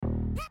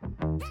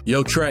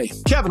Yo, Trey.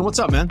 Kevin, what's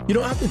up, man? You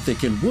know, I've been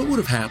thinking, what would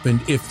have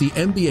happened if the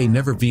NBA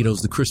never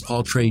vetoes the Chris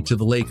Paul trade to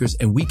the Lakers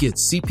and we get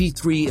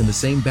CP3 in the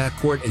same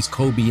backcourt as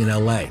Kobe in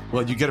LA?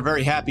 Well, you get a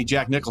very happy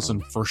Jack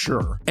Nicholson for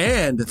sure.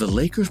 And the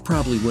Lakers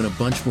probably win a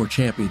bunch more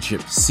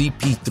championships.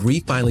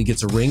 CP3 finally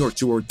gets a ring or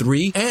 2 or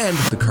 3, and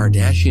the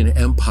Kardashian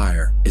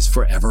empire is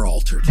forever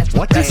altered.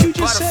 What did you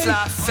just say?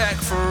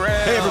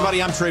 Hey,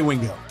 everybody, I'm Trey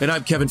Wingo. And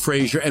I'm Kevin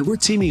Frazier, and we're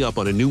teaming up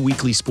on a new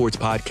weekly sports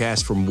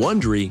podcast from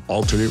Wondery,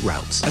 Alternate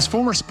Routes. As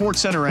former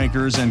Sports Center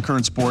anchors and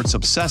current sports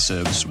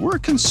obsessives, we're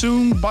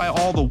consumed by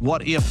all the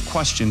what-if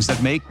questions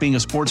that make being a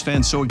sports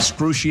fan so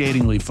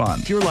excruciatingly fun.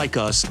 If you're like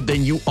us,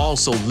 then you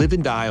also live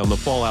and die on the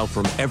fallout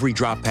from every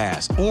drop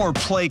pass. Or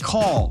play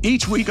call.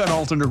 Each week on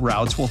Alternate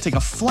Routes, we'll take a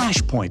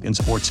flashpoint in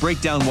sports,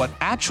 break down what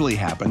actually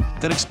happened,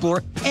 then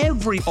explore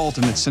every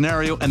alternate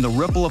scenario and the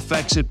ripple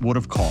effects it would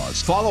have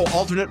caused. Follow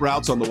Alternate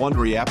Routes on the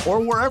Wondery app or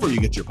wherever you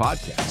get your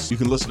podcasts. You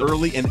can listen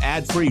early and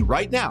ad-free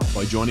right now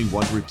by joining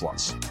Wondery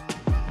Plus.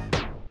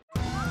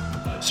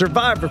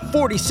 Survivor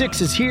 46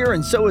 is here,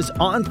 and so is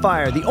On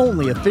Fire, the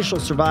only official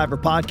Survivor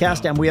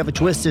podcast, and we have a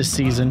twist this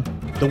season.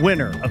 The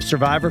winner of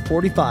Survivor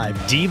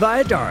 45, Dee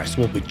Valladares,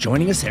 will be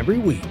joining us every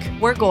week.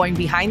 We're going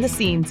behind the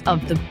scenes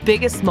of the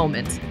biggest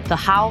moments, the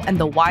how and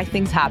the why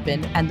things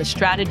happen, and the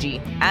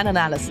strategy and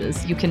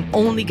analysis you can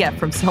only get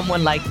from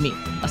someone like me,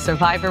 a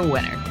Survivor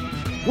winner.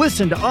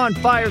 Listen to On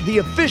Fire, the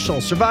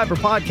official Survivor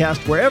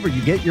podcast, wherever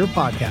you get your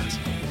podcasts.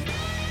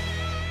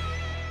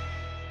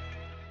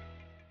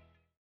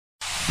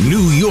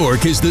 New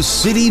York is the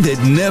city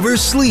that never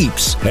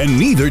sleeps, and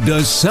neither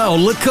does Sal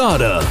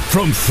Licata.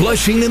 From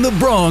Flushing in the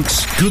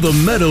Bronx to the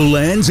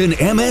Meadowlands and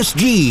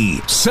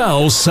MSG,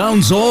 Sal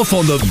sounds off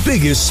on the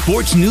biggest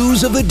sports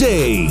news of the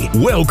day.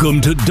 Welcome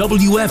to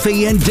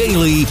WFAN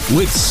Daily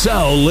with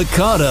Sal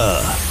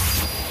Licata.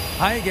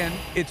 Hi again,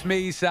 it's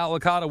me, Sal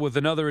Licata, with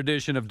another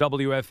edition of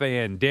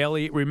WFAN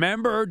Daily.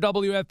 Remember,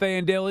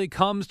 WFAN Daily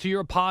comes to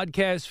your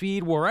podcast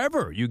feed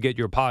wherever you get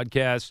your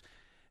podcasts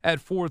at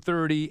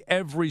 4:30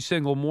 every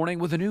single morning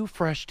with a new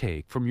fresh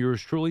take from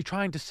yours truly,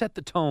 trying to set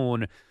the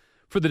tone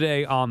for the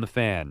day on the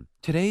fan.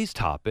 Today's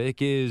topic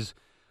is,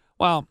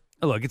 well,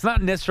 look, it's not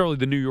necessarily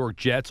the New York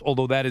Jets,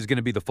 although that is going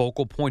to be the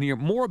focal point here,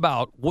 more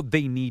about what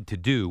they need to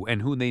do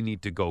and who they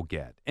need to go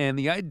get. And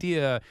the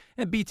idea,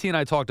 and BT and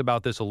I talked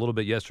about this a little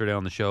bit yesterday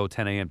on the show,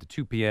 10 a.m. to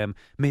 2 p.m.,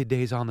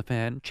 middays on the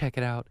fan, check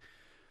it out,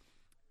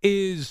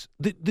 is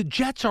the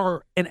Jets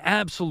are an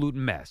absolute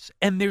mess,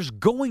 and there's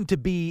going to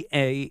be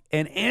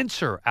an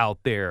answer out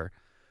there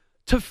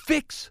to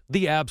fix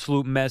the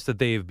absolute mess that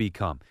they have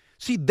become.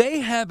 See,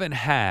 they haven't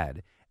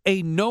had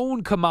a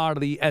known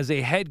commodity as a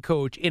head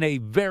coach in a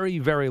very,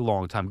 very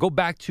long time. Go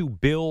back to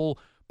Bill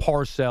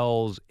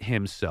Parcells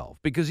himself,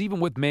 because even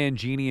with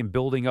Mangini and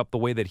building up the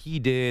way that he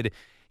did,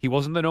 he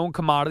wasn't the known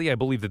commodity. I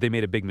believe that they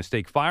made a big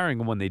mistake firing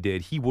him when they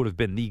did. He would have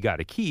been the guy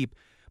to keep,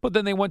 but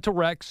then they went to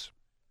Rex,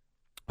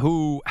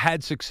 who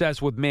had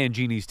success with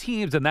Mangini's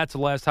teams, and that's the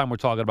last time we're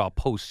talking about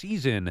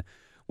postseason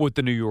with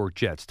the New York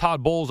Jets.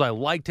 Todd Bowles, I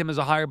liked him as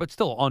a hire, but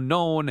still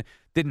unknown,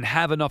 didn't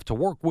have enough to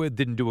work with,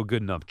 didn't do a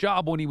good enough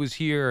job when he was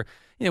here.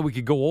 You know, we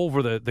could go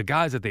over the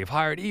guys that they've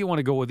hired. You want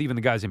to go with even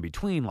the guys in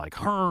between, like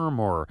Herm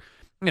or,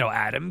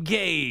 Adam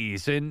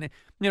Gase. And,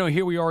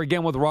 here we are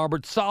again with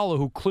Robert Saleh,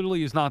 who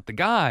clearly is not the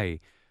guy.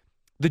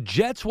 The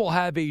Jets will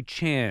have a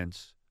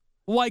chance,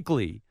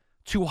 likely,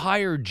 to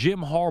hire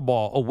Jim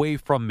Harbaugh away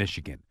from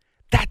Michigan.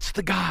 That's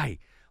the guy.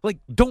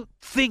 Don't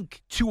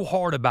think too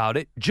hard about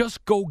it.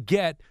 Just go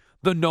get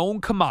the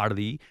known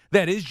commodity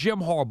that is Jim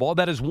Harbaugh,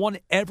 that has won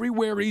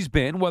everywhere he's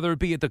been, whether it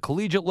be at the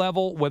collegiate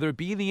level, whether it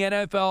be in the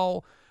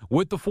NFL,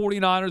 with the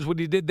 49ers, what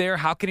he did there.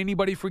 How can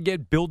anybody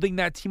forget building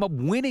that team up,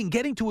 winning,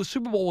 getting to a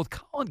Super Bowl with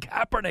Colin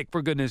Kaepernick,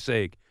 for goodness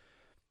sake,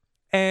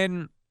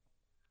 and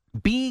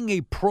being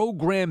a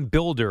program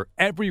builder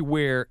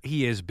everywhere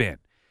he has been.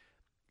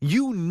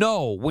 You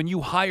know when you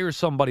hire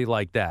somebody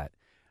like that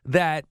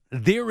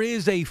there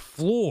is a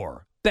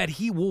floor that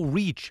he will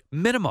reach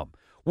minimum.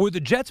 Where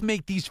the Jets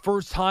make these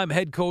first-time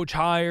head coach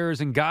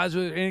hires and guys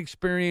with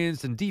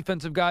inexperienced and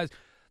defensive guys,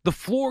 the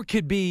floor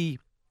could be,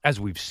 as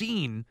we've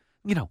seen,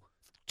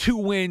 2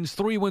 wins,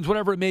 3 wins,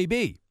 whatever it may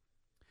be.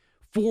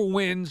 4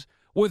 wins.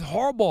 With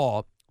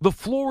Harbaugh, the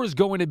floor is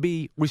going to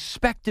be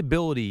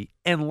respectability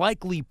and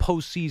likely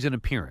postseason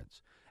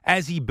appearance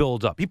as he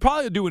builds up. He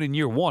probably will do it in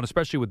year 1,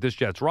 especially with this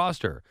Jets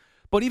roster.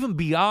 But even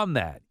beyond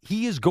that,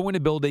 he is going to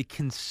build a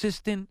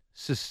consistent,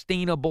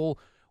 sustainable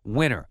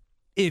winner.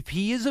 If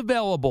he is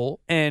available,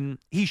 and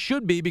he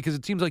should be because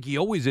it seems like he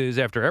always is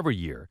after every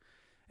year,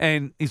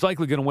 and he's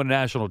likely going to win a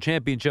national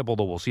championship,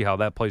 although we'll see how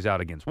that plays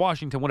out against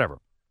Washington, whatever.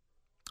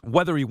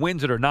 Whether he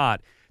wins it or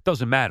not,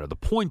 doesn't matter. The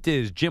point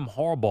is Jim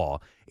Harbaugh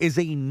is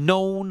a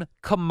known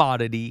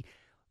commodity,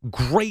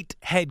 great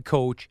head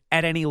coach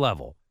at any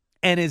level,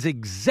 and is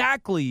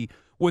exactly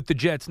what the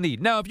Jets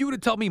need. Now, if you were to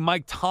tell me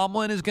Mike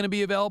Tomlin is going to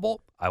be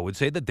available, I would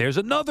say that there's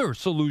another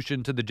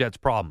solution to the Jets'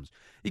 problems.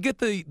 You get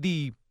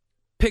the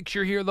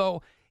picture here,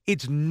 though.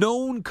 It's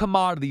known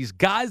commodities,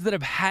 guys that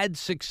have had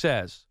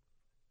success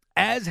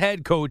as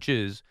head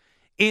coaches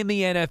in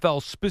the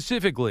NFL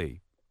specifically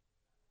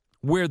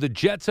where the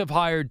Jets have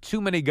hired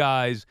too many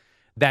guys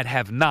that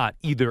have not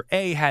either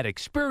A, had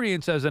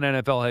experience as an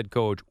NFL head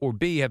coach, or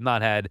B, have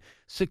not had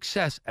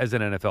success as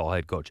an NFL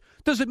head coach.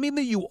 Does it mean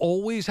that you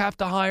always have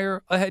to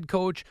hire a head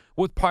coach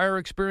with prior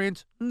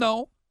experience?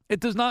 No, it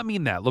does not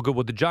mean that. Look at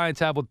what the Giants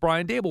have with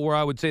Brian Daboll, where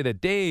I would say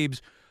that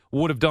Daboll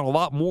would have done a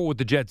lot more with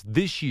the Jets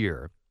this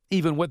year,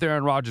 even with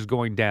Aaron Rodgers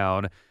going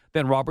down,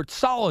 than Robert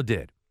Saleh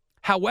did.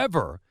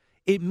 However,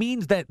 it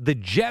means that the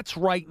Jets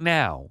right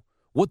now,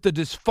 with the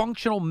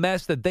dysfunctional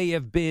mess that they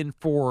have been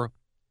for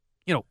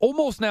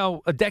almost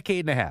now a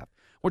decade and a half.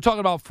 We're talking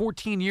about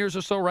 14 years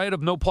or so, right,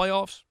 of no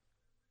playoffs.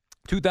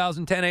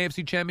 2010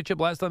 AFC Championship,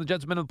 last time the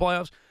Jets have been in the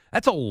playoffs.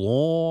 That's a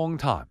long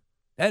time.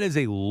 That is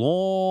a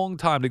long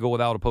time to go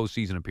without a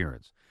postseason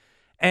appearance.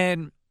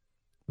 And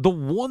the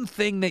one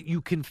thing that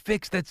you can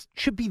fix that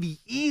should be the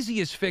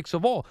easiest fix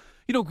of all,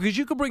 because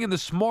you could bring in the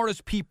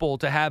smartest people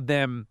to have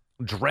them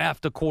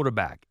draft a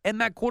quarterback,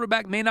 and that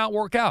quarterback may not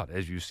work out,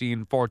 as you've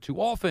seen far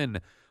too often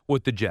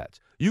with the Jets.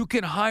 You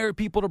can hire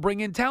people to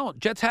bring in talent.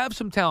 Jets have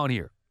some talent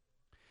here.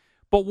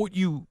 But what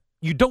you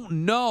don't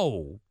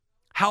know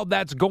how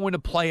that's going to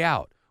play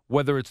out,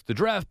 whether it's the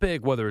draft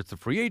pick, whether it's the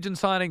free agent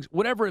signings,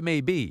 whatever it may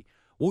be.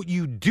 What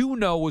you do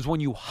know is when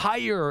you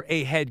hire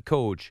a head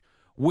coach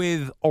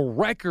with a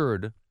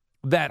record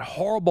that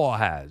Harbaugh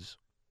has,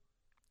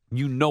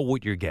 you know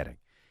what you're getting.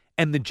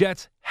 And the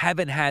Jets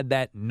haven't had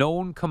that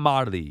known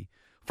commodity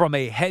from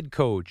a head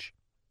coach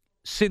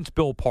since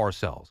Bill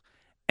Parcells.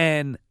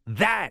 And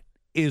that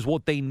is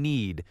what they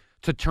need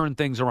to turn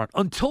things around.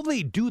 Until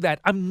they do that,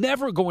 I'm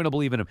never going to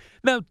believe in him.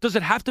 Now, does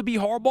it have to be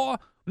Harbaugh?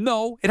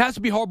 No, it has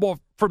to be Harbaugh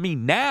for me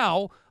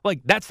now.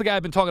 Like, that's the guy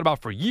I've been talking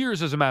about for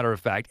years, as a matter of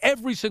fact.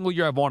 Every single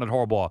year I've wanted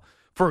Harbaugh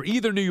for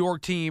either New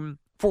York team,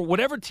 for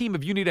whatever team,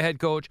 if you need a head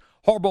coach,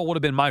 Harbaugh would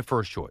have been my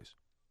first choice.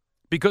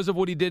 Because of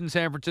what he did in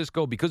San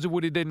Francisco, because of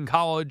what he did in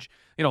college,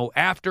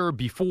 after,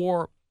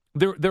 before.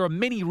 There are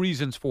many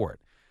reasons for it.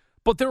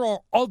 But there are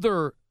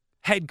other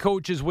head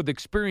coaches with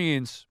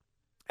experience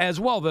as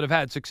well that have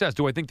had success.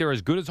 Do I think they're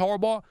as good as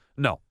Harbaugh?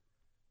 No.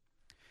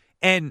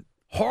 And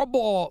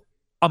Harbaugh,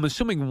 I'm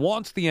assuming,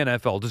 wants the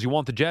NFL. Does he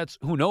want the Jets?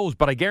 Who knows?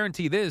 But I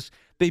guarantee this,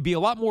 they'd be a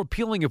lot more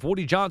appealing if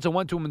Woody Johnson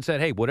went to him and said,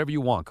 hey, whatever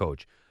you want,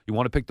 coach. You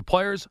want to pick the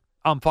players?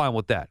 I'm fine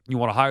with that. You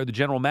want to hire the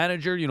general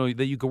manager,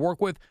 that you could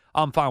work with?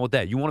 I'm fine with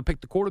that. You want to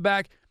pick the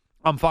quarterback?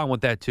 I'm fine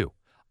with that too.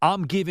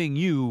 I'm giving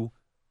you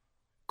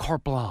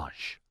carte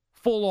blanche,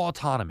 full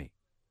autonomy,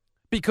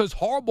 because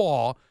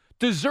Harbaugh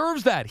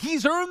deserves that.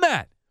 He's earned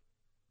that.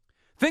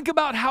 Think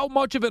about how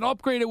much of an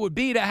upgrade it would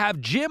be to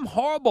have Jim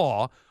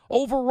Harbaugh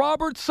over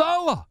Robert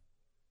Saleh.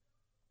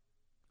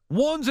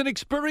 One's an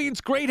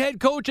experienced, great head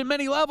coach at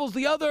many levels.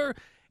 The other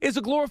is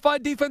a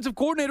glorified defensive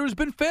coordinator who's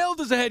been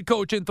failed as a head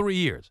coach in 3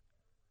 years.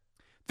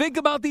 Think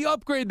about the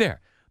upgrade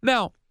there.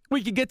 Now,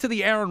 we could get to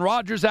the Aaron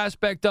Rodgers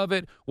aspect of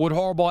it. Would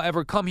Harbaugh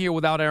ever come here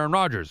without Aaron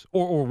Rodgers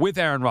or with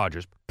Aaron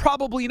Rodgers?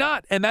 Probably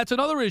not, and that's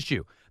another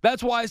issue.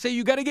 That's why I say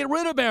you got to get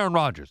rid of Aaron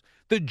Rodgers.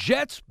 The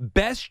Jets'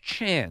 best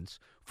chance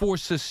for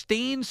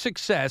sustained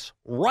success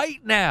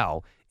right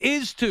now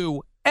is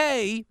to,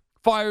 A,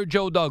 fire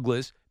Joe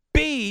Douglas,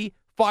 B,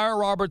 fire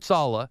Robert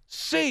Saleh,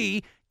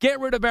 C, get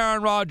rid of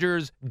Aaron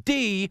Rodgers,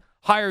 D,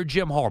 hire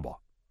Jim Harbaugh.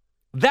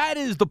 That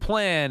is the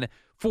plan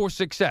for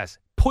success.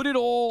 Put it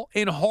all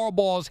in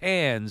Harbaugh's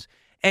hands,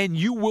 and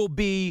you will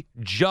be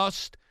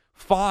just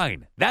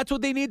fine. That's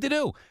what they need to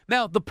do.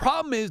 Now, the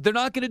problem is they're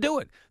not going to do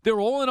it. They're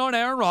all in on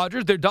Aaron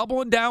Rodgers. They're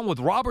doubling down with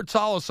Robert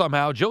Saleh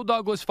somehow. Joe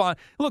Douglas, fine.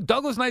 Look,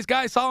 Douglas, nice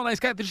guy. Saleh,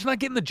 nice guy. They're just not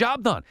getting the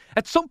job done.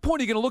 At some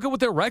point, you're going to look at what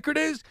their record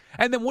is,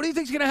 and then what do you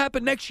think is going to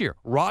happen next year?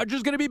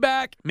 Rodgers going to be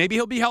back. Maybe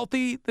he'll be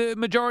healthy the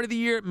majority of the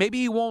year. Maybe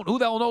he won't. Who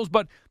the hell knows?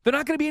 But they're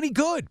not going to be any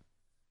good.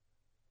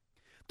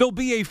 They'll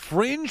be a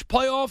fringe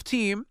playoff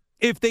team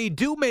if they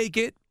do make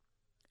it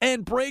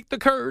and break the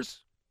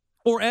curse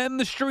or end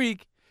the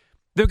streak.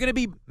 They're going to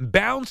be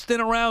bounced in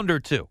a round or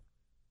two.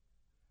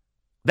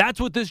 That's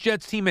what this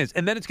Jets team is.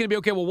 And then it's going to be,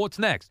 okay, well, what's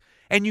next?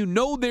 And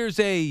there's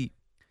an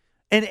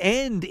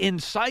end in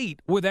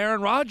sight with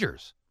Aaron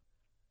Rodgers.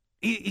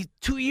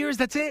 2 years,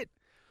 that's it.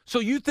 So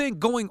you think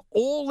going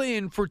all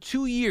in for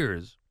 2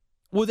 years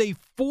with a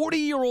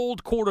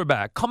 40-year-old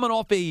quarterback coming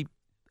off a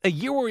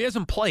year where he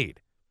hasn't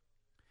played,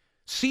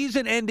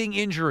 season-ending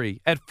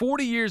injury at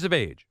 40 years of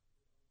age.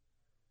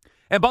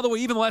 And by the way,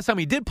 even the last time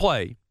he did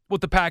play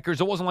with the Packers,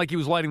 it wasn't like he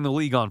was lighting the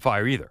league on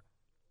fire either.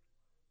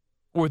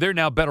 Or they're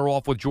now better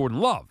off with Jordan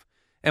Love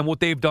and what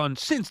they've done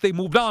since they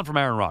moved on from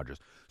Aaron Rodgers.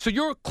 So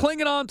you're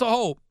clinging on to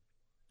hope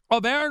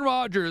of Aaron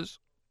Rodgers,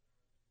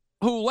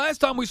 who last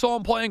time we saw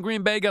him play in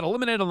Green Bay got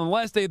eliminated on the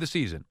last day of the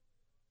season.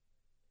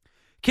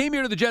 Came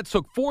here to the Jets,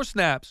 took 4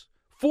 snaps,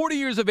 40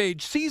 years of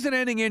age,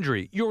 season-ending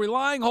injury. You're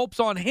relying hopes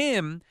on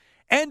him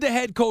and a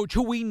head coach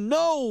who we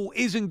know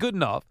isn't good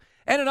enough,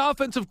 and an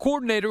offensive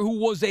coordinator who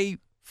was a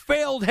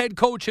failed head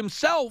coach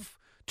himself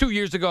 2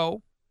 years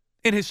ago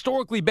in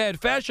historically bad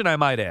fashion, I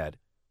might add,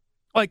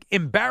 like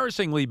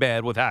embarrassingly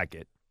bad with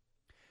Hackett,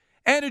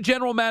 and a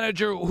general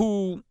manager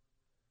who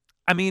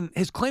I mean,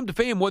 his claim to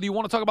fame, whether you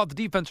want to talk about the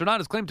defense or not,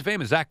 his claim to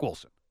fame is Zach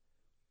Wilson.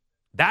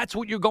 That's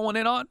what you're going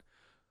in on?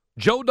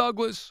 Joe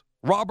Douglas,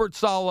 Robert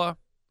Saleh,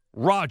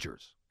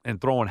 Rodgers,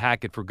 and throwing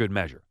Hackett for good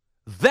measure.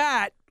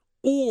 That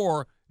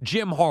or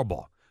Jim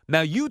Harbaugh.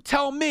 Now, you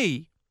tell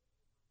me,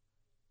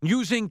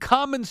 using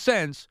common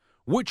sense,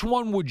 which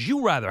one would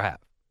you rather have?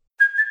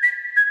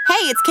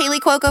 Hey, it's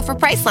Kaylee Cuoco for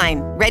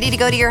Priceline. Ready to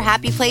go to your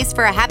happy place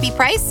for a happy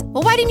price?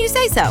 Well, why didn't you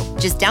say so?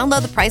 Just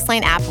download the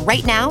Priceline app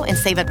right now and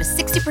save up to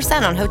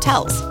 60% on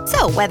hotels.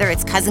 So whether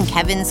it's Cousin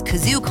Kevin's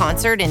Kazoo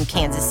Concert in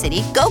Kansas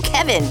City, go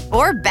Kevin,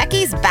 or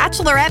Becky's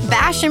Bachelorette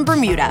Bash in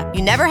Bermuda,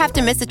 you never have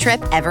to miss a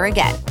trip ever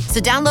again. So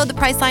download the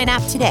Priceline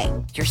app today.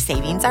 Your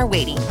savings are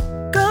waiting.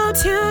 Go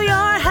to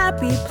your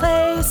happy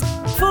place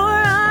for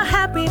a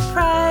happy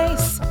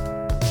price.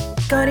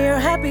 Go to your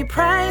happy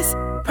price,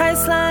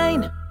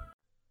 Priceline.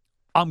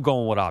 I'm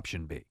going with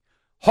option B.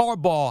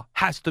 Harbaugh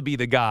has to be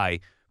the guy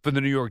for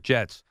the New York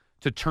Jets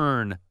to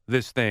turn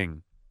this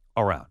thing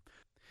around.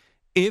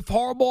 If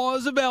Harbaugh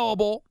is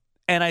available,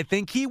 and I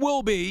think he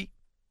will be,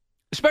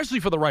 especially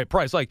for the right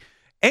price, like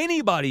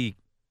anybody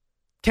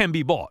can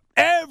be bought.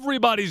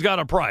 Everybody's got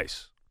a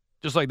price,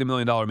 just like the $1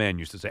 Million Man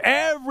used to say.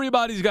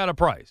 Everybody's got a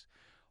price.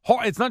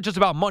 It's not just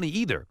about money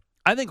either.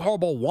 I think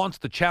Harbaugh wants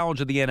the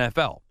challenge of the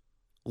NFL.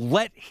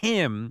 Let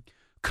him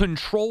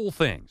control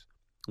things.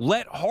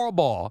 Let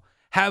Harbaugh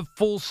have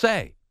full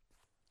say.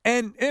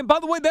 And by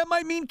the way, that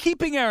might mean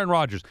keeping Aaron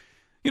Rodgers.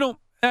 You know,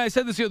 I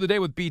said this the other day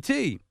with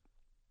BT.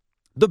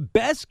 The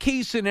best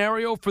case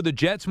scenario for the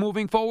Jets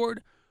moving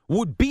forward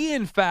would be,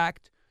 in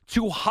fact,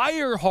 to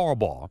hire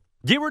Harbaugh,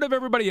 get rid of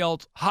everybody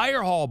else,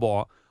 hire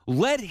Harbaugh,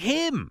 let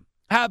him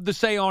have the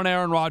say on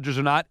Aaron Rodgers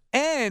or not,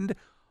 and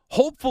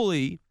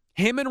hopefully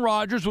him and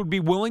Rodgers would be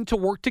willing to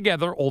work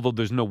together, although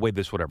there's no way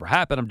this would ever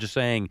happen. I'm just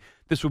saying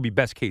this would be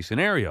best case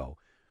scenario.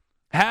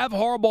 Have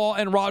Harbaugh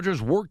and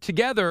Rodgers work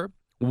together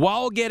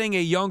while getting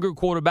a younger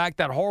quarterback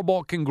that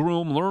Harbaugh can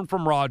groom, learn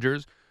from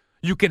Rodgers.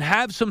 You can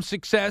have some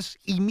success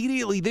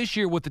immediately this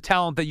year with the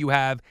talent that you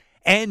have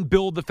and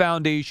build the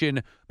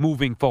foundation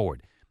moving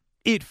forward.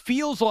 It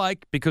feels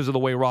like, because of the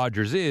way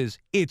Rodgers is,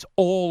 it's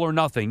all or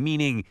nothing,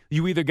 meaning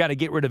you either got to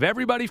get rid of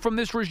everybody from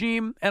this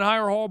regime and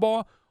hire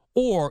Harbaugh,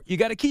 or you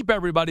got to keep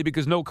everybody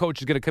because no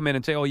coach is going to come in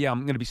and say, oh, yeah,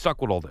 I'm going to be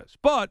stuck with all this.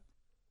 But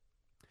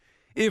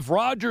if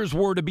Rodgers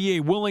were to be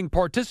a willing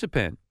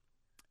participant,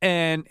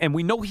 and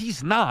we know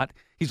he's not,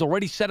 he's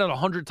already said it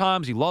 100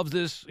 times, he loves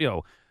this,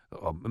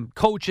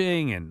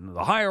 coaching and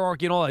the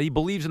hierarchy and all that. He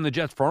believes in the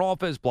Jets front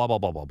office, blah, blah,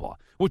 blah, blah, blah,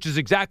 which is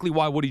exactly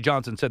why Woody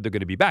Johnson said they're going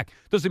to be back.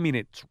 Doesn't mean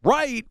it's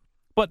right,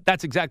 but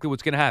that's exactly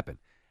what's going to happen.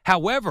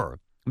 However,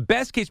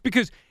 best case,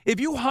 because if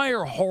you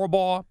hire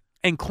Harbaugh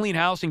and clean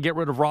house and get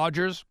rid of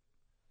Rodgers,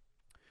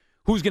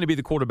 who's going to be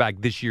the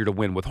quarterback this year to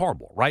win with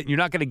Harbaugh, right? You're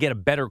not going to get a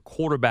better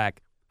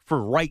quarterback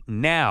for right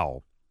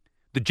now.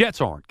 The Jets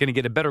aren't going to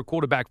get a better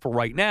quarterback for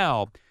right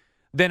now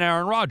than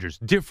Aaron Rodgers.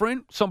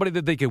 Different, somebody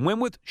that they can win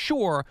with,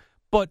 sure,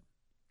 but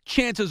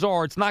chances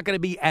are it's not going to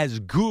be as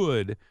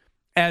good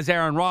as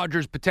Aaron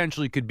Rodgers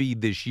potentially could be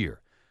this year.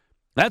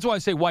 That's why I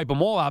say wipe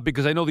them all out,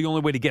 because I know the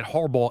only way to get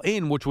Harbaugh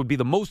in, which would be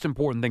the most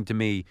important thing to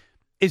me,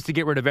 is to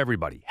get rid of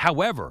everybody.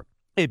 However,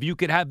 if you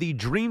could have the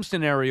dream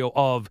scenario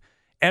of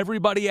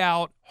everybody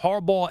out,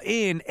 Harbaugh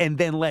in, and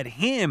then let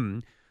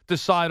him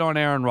decide on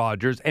Aaron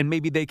Rodgers, and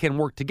maybe they can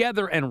work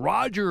together, and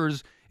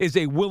Rodgers is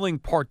a willing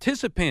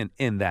participant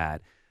in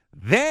that,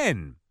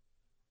 then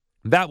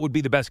that would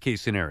be the best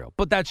case scenario.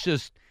 But that's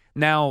just,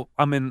 now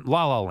I'm in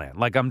la-la land,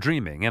 like I'm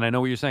dreaming. And I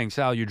know what you're saying,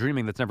 Sal, you're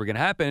dreaming, that's never going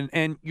to happen.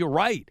 And you're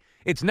right,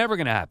 it's never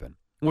going to happen,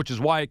 which is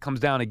why it comes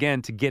down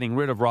again to getting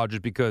rid of Rodgers,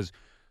 because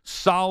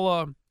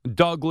Saleh,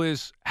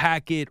 Douglas,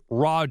 Hackett,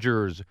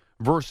 Rodgers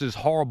versus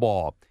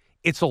Harbaugh,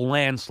 it's a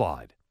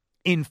landslide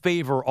in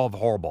favor of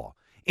Harbaugh,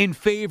 in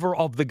favor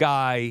of the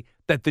guy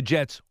that the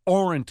Jets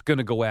aren't going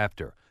to go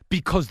after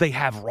because they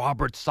have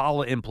Robert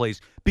Saleh in place,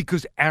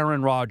 because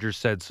Aaron Rodgers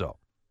said so.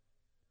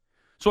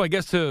 So I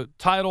guess to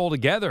tie it all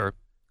together,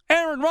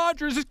 Aaron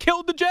Rodgers has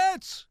killed the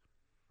Jets.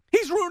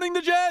 He's ruining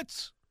the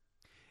Jets.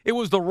 It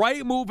was the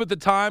right move at the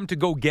time to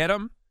go get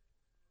him.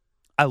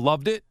 I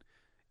loved it.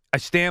 I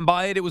stand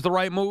by it. It was the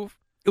right move.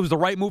 It was the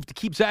right move to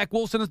keep Zach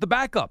Wilson as the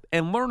backup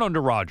and learn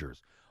under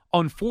Rodgers.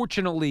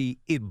 Unfortunately,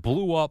 it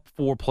blew up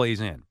 4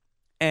 plays in.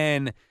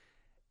 And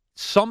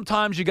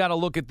sometimes you got to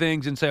look at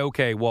things and say,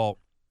 okay, well,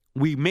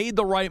 we made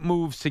the right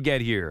moves to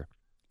get here.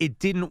 It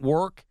didn't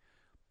work,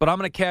 but I'm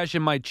going to cash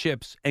in my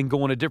chips and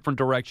go in a different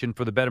direction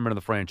for the betterment of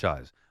the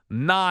franchise.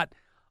 Not,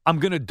 I'm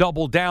going to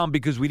double down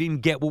because we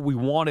didn't get what we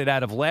wanted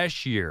out of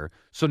last year,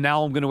 so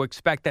now I'm going to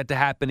expect that to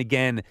happen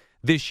again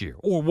this year.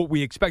 Or what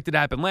we expected to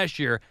happen last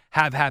year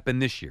have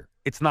happened this year.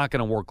 It's not going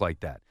to work like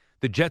that.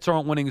 The Jets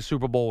aren't winning a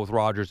Super Bowl with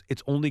Rodgers.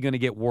 It's only going to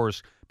get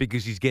worse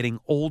because he's getting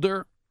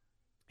older.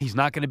 He's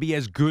not going to be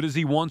as good as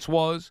he once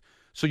was.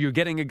 So you're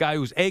getting a guy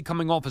who's, A,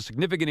 coming off a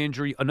significant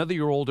injury, another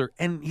year older,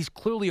 and he's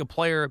clearly a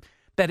player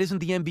that isn't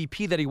the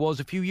MVP that he was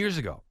a few years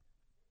ago.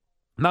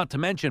 Not to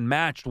mention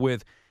matched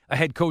with a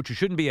head coach who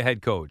shouldn't be a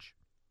head coach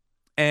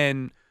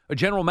and a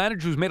general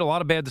manager who's made a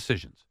lot of bad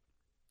decisions.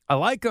 I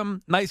like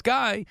him, nice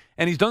guy,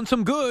 and he's done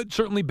some good,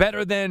 certainly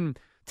better than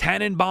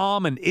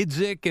Tannenbaum and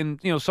Idzik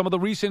and, some of the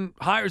recent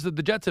hires that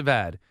the Jets have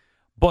had.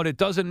 But it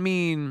doesn't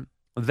mean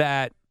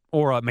that,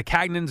 or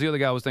McCagnon's the other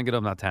guy I was thinking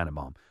of, not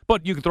Tannenbaum.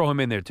 But you can throw him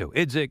in there too.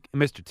 Idzik,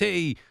 Mr.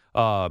 T,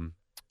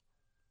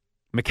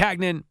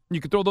 McCagnon, you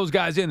can throw those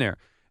guys in there.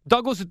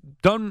 Douglas has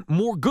done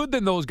more good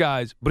than those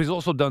guys, but he's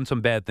also done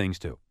some bad things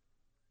too.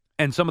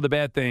 And some of the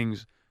bad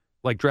things,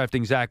 like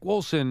drafting Zach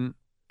Wilson,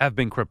 have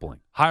been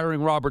crippling.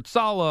 Hiring Robert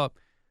Saleh,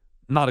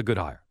 not a good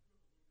hire.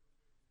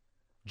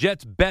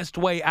 Jets' best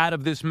way out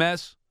of this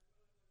mess,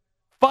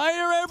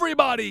 fire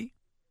everybody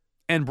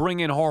and bring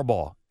in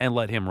Harbaugh and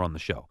let him run the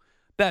show.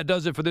 That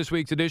does it for this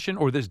week's edition,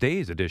 or this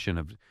day's edition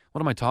of,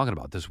 what am I talking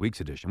about, this week's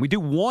edition? We do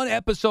one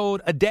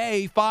episode a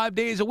day, 5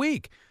 days a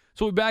week.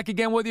 So we'll be back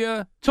again with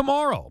you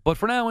tomorrow. But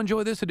for now,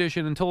 enjoy this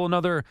edition until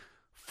another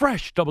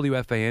fresh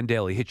WFAN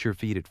Daily hits your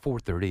feed at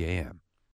 4:30 a.m.